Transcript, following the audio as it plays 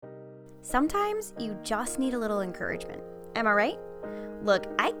Sometimes you just need a little encouragement. Am I right? Look,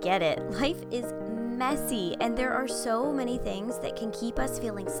 I get it. Life is messy, and there are so many things that can keep us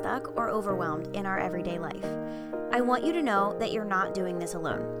feeling stuck or overwhelmed in our everyday life. I want you to know that you're not doing this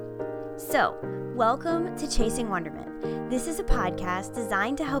alone. So, welcome to Chasing Wonderment. This is a podcast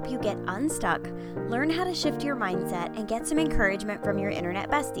designed to help you get unstuck, learn how to shift your mindset, and get some encouragement from your internet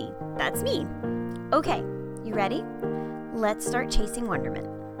bestie. That's me. Okay, you ready? Let's start chasing wonderment.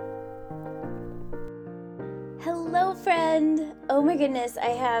 Hello, friend. Oh my goodness, I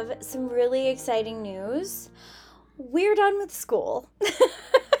have some really exciting news. We're done with school.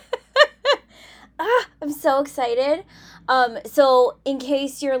 I'm so excited. So in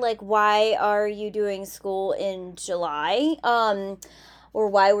case you're like, why are you doing school in July? Or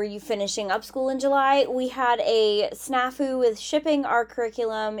why were you finishing up school in July? We had a snafu with shipping our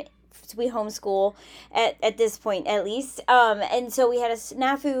curriculum. We homeschool at this point, at least. And so we had a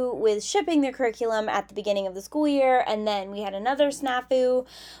snafu with shipping the curriculum at the beginning of the school year. And then we had another snafu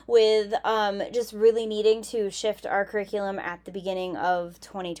with just really needing to shift our curriculum at the beginning of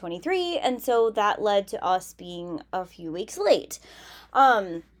 2023. And so that led to us being a few weeks late.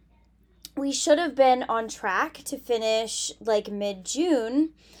 We should have been on track to finish like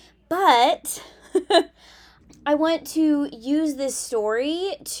mid-June, but I want to use this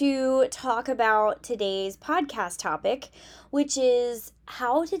story to talk about today's podcast topic, which is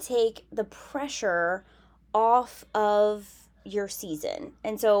how to take the pressure off of your season.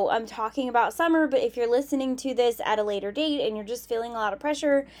 And so I'm talking about summer, but if you're listening to this at a later date and you're just feeling a lot of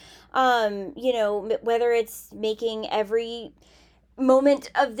pressure, whether it's making every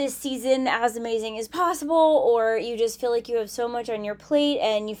moment of this season as amazing as possible, or you just feel like you have so much on your plate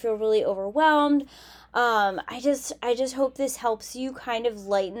and you feel really overwhelmed, I just hope this helps you kind of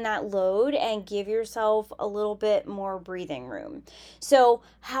lighten that load and give yourself a little bit more breathing room. So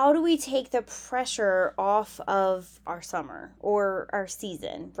how do we take the pressure off of our summer or our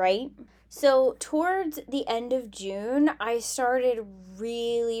season, right? So towards the end of June, I started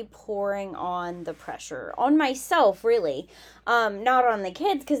really pouring on the pressure on myself, really. Not on the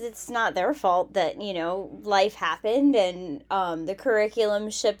kids, because it's not their fault that, life happened and the curriculum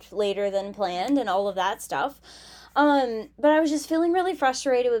shipped later than planned and all of that stuff. But I was just feeling really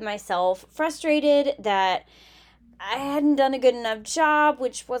frustrated with myself, frustrated that I hadn't done a good enough job,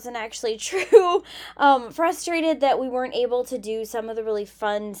 which wasn't actually true. Frustrated that we weren't able to do some of the really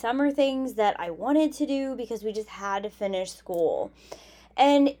fun summer things that I wanted to do because we just had to finish school.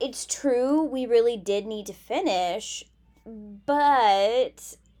 And it's true, we really did need to finish,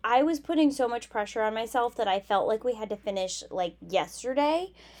 but I was putting so much pressure on myself that I felt like we had to finish like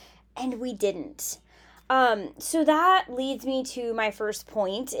yesterday, and we didn't. So that leads me to my first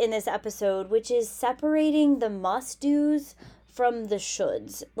point in this episode, which is separating the must-dos from the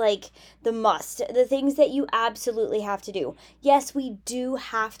shoulds. Like the things that you absolutely have to do. Yes, we did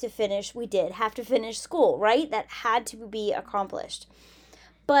have to finish school, right? That had to be accomplished.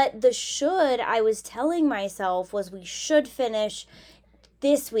 But the should I was telling myself was we should finish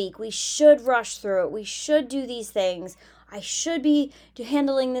this week. We should rush through it. We should do these things. I should be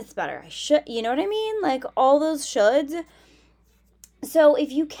handling this better. You know what I mean? Like all those shoulds. So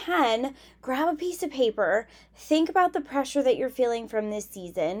if you can, grab a piece of paper, think about the pressure that you're feeling from this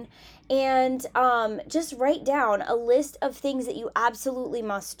season, and just write down a list of things that you absolutely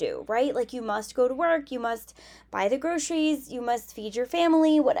must do, right? Like you must go to work, you must buy the groceries, you must feed your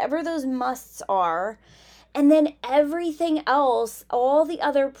family, whatever those musts are. And then everything else, all the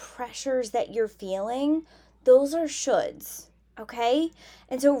other pressures that you're feeling, those are shoulds, okay?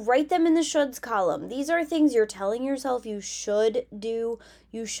 And so write them in the shoulds column. These are things you're telling yourself you should do,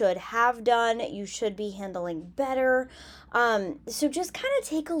 you should have done, you should be handling better. So just kind of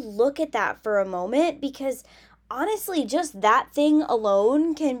take a look at that for a moment, because honestly, just that thing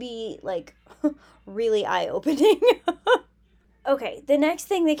alone can be like really eye-opening. Okay, the next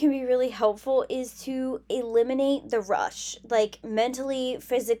thing that can be really helpful is to eliminate the rush, like mentally,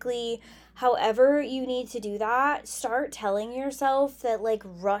 physically, however you need to do that. Start telling yourself that like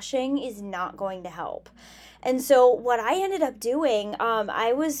rushing is not going to help. And so what I ended up doing,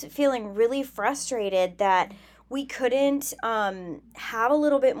 I was feeling really frustrated that we couldn't have a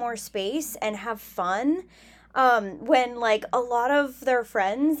little bit more space and have fun when like a lot of their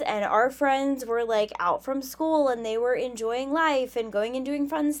friends and our friends were like out from school and they were enjoying life and going and doing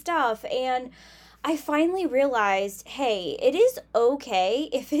fun stuff. And I finally realized, hey, it is okay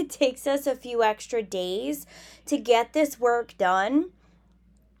if it takes us a few extra days to get this work done.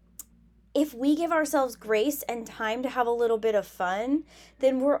 if we give ourselves grace and time to have a little bit of fun,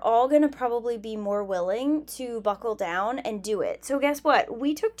 then we're all going to probably be more willing to buckle down and do it. So guess what?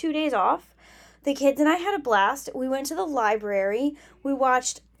 We took 2 days off. The kids and I had a blast. We went to the library. We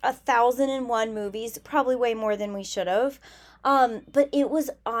watched 1,001 movies, probably way more than we should have. But it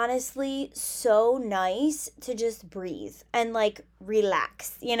was honestly so nice to just breathe and like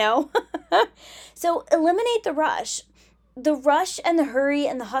relax, you know? So eliminate the rush. The rush and the hurry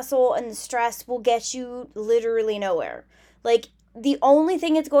and the hustle and the stress will get you literally nowhere. Like, the only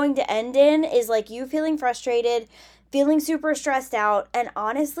thing it's going to end in is like you feeling frustrated, feeling super stressed out, and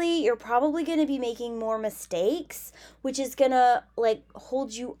honestly, you're probably going to be making more mistakes, which is going to like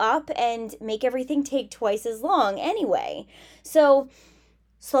hold you up and make everything take twice as long anyway. So,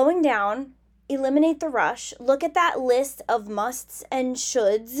 slowing down, eliminate the rush, look at that list of musts and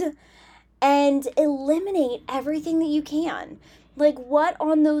shoulds, and eliminate everything that you can. Like, what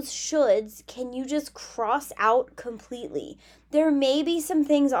on those shoulds can you just cross out completely? There may be some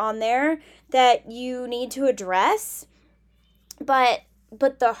things on there that you need to address, but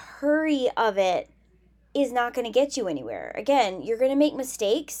the hurry of it is not going to get you anywhere. Again, you're going to make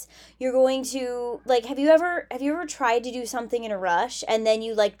mistakes. You're going to, like, have you ever tried to do something in a rush and then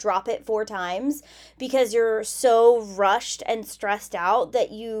you like drop it 4 times because you're so rushed and stressed out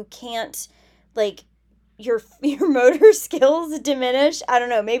that you can't, like, your motor skills diminish? I don't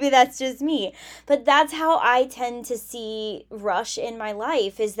know, maybe that's just me, but that's how I tend to see rush in my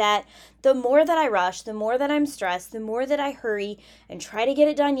life, is that the more that I rush, the more that I'm stressed, the more that I hurry and try to get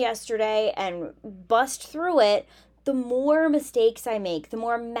it done yesterday and bust through it, the more mistakes I make, the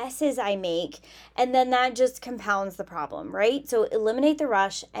more messes I make, and then that just compounds the problem, right? So eliminate the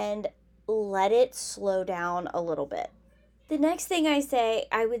rush and let it slow down a little bit. The next thing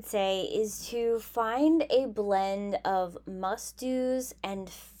I would say is to find a blend of must-dos and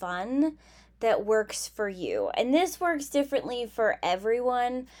fun that works for you. And this works differently for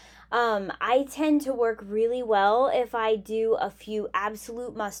everyone. I tend to work really well if I do a few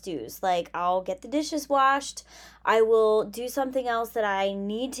absolute must-dos. Like, I'll get the dishes washed, I will do something else that I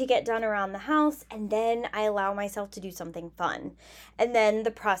need to get done around the house, and then I allow myself to do something fun. And then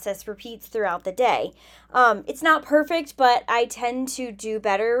the process repeats throughout the day. It's not perfect, but I tend to do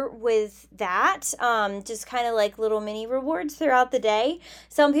better with that. Just kind of like little mini rewards throughout the day.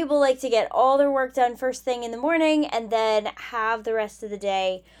 Some people like to get all their work done first thing in the morning and then have the rest of the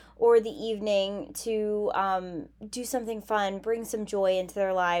day or the evening to do something fun, bring some joy into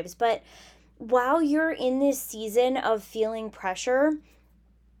their lives. But while you're in this season of feeling pressure,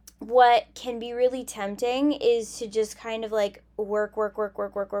 what can be really tempting is to just kind of like work. I'm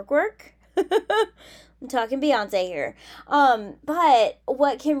talking Beyonce here. But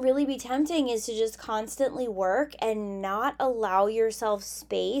what can really be tempting is to just constantly work and not allow yourself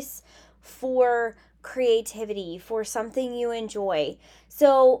space for creativity, for something you enjoy.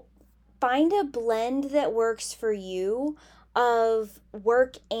 So find a blend that works for you of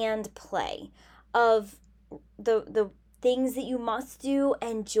work and play, of the things that you must do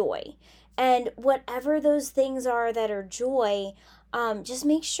and joy. And whatever those things are that are joy, just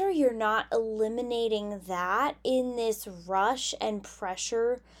make sure you're not eliminating that in this rush and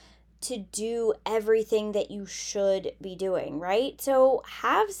pressure to do everything that you should be doing, right? So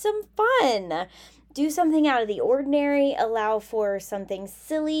have some fun. Do something out of the ordinary, allow for something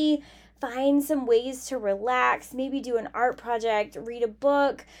silly, find some ways to relax, maybe do an art project, read a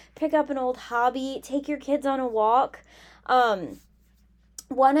book, pick up an old hobby, take your kids on a walk.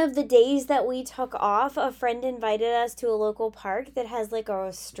 One of the days that we took off, a friend invited us to a local park that has like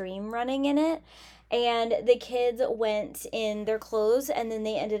a stream running in it. And the kids went in their clothes and then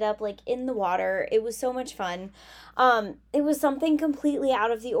they ended up like in the water. It was so much fun. It was something completely out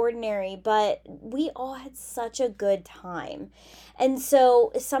of the ordinary, but we all had such a good time. And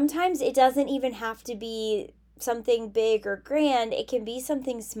so sometimes it doesn't even have to be something big or grand. It can be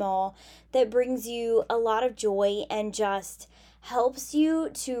something small that brings you a lot of joy and just helps you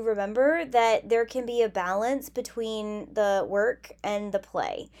to remember that there can be a balance between the work and the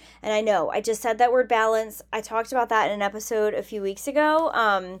play. And I know I just said that word balance. I talked about that in an episode a few weeks ago,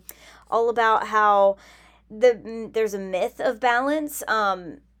 all about how there's a myth of balance.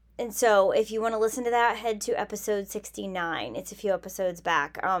 And so if you want to listen to that, head to episode 69. It's a few episodes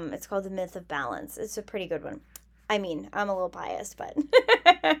back. It's called The Myth of Balance. It's a pretty good one. I mean, I'm a little biased, but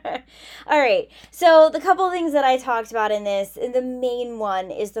all right. So the couple of things that I talked about in this, and the main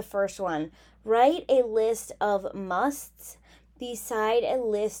one is the first one. Write a list of musts beside a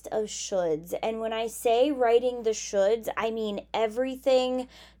list of shoulds. And when I say writing the shoulds, I mean everything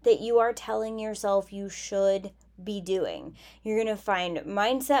that you are telling yourself you should be doing. You're going to find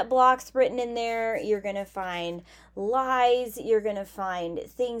mindset blocks written in there. You're going to find lies. You're going to find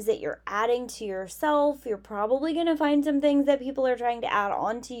things that you're adding to yourself. You're probably going to find some things that people are trying to add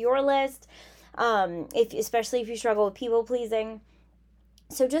onto your list, especially if you struggle with people pleasing.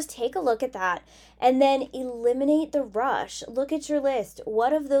 So just take a look at that and then eliminate the rush. Look at your list.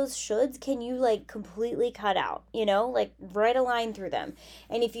 What of those shoulds can you completely cut out? Write a line through them.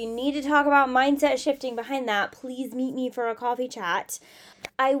 And if you need to talk about mindset shifting behind that, please meet me for a coffee chat.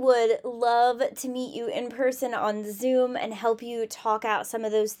 I would love to meet you in person on Zoom and help you talk out some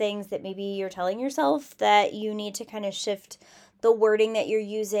of those things that maybe you're telling yourself that you need to kind of shift the wording that you're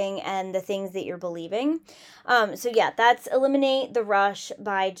using and the things that you're believing. That's eliminate the rush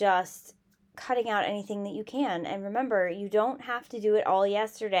by just cutting out anything that you can. And remember, you don't have to do it all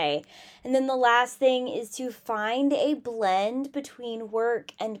yesterday. And then the last thing is to find a blend between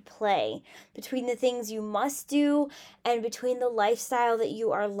work and play, between the things you must do and between the lifestyle that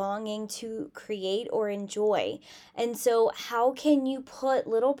you are longing to create or enjoy. And so how can you put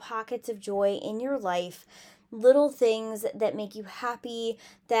little pockets of joy in your life, little things that make you happy,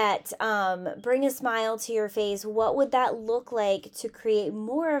 that bring a smile to your face? What would that look like to create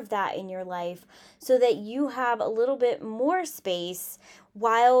more of that in your life so that you have a little bit more space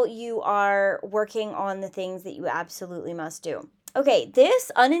while you are working on the things that you absolutely must do? Okay, this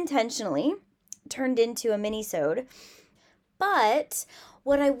unintentionally turned into a mini-sode, but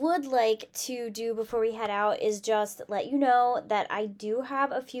what I would like to do before we head out is just let you know that I do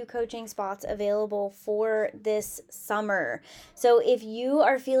have a few coaching spots available for this summer. So if you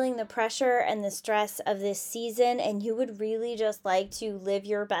are feeling the pressure and the stress of this season and you would really just like to live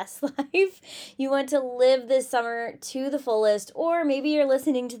your best life, you want to live this summer to the fullest, or maybe you're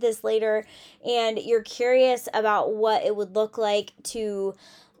listening to this later and you're curious about what it would look like to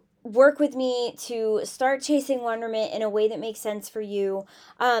work with me to start chasing wonderment in a way that makes sense for you,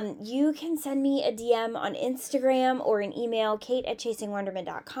 you can send me a DM on Instagram or an email,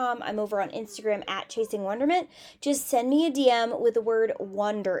 kate@chasingwonderment.com. I'm over on Instagram @chasingwonderment. Just send me a DM with the word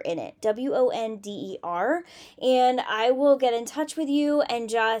wonder in it, WONDER, and I will get in touch with you and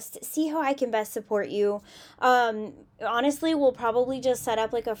just see how I can best support you. Honestly, we'll probably just set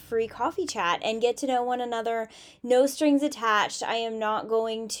up a free coffee chat and get to know one another. No strings attached. I am not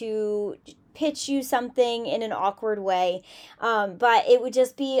going to pitch you something in an awkward way, but it would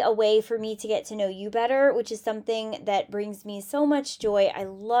just be a way for me to get to know you better, which is something that brings me so much joy. I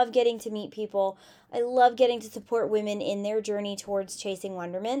love getting to meet people. I love getting to support women in their journey towards chasing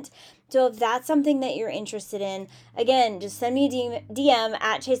wonderment. So if that's something that you're interested in, again, just send me a DM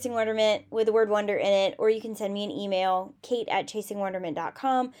 @Chasing Wonderment with the word wonder in it, or you can send me an email,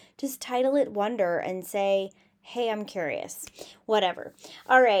 kate@chasingwonderment.com. Just title it Wonder and say, hey, I'm curious. Whatever.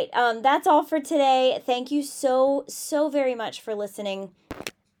 All right. That's all for today. Thank you so very much for listening.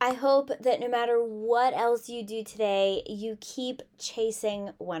 I hope that no matter what else you do today, you keep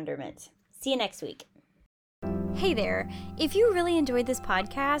chasing wonderment. See you next week. Hey there. If you really enjoyed this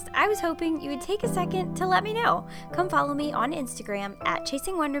podcast, I was hoping you would take a second to let me know. Come follow me on Instagram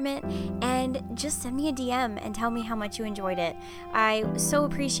 @ChasingWonderment and just send me a DM and tell me how much you enjoyed it. I so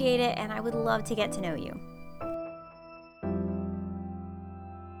appreciate it, and I would love to get to know you.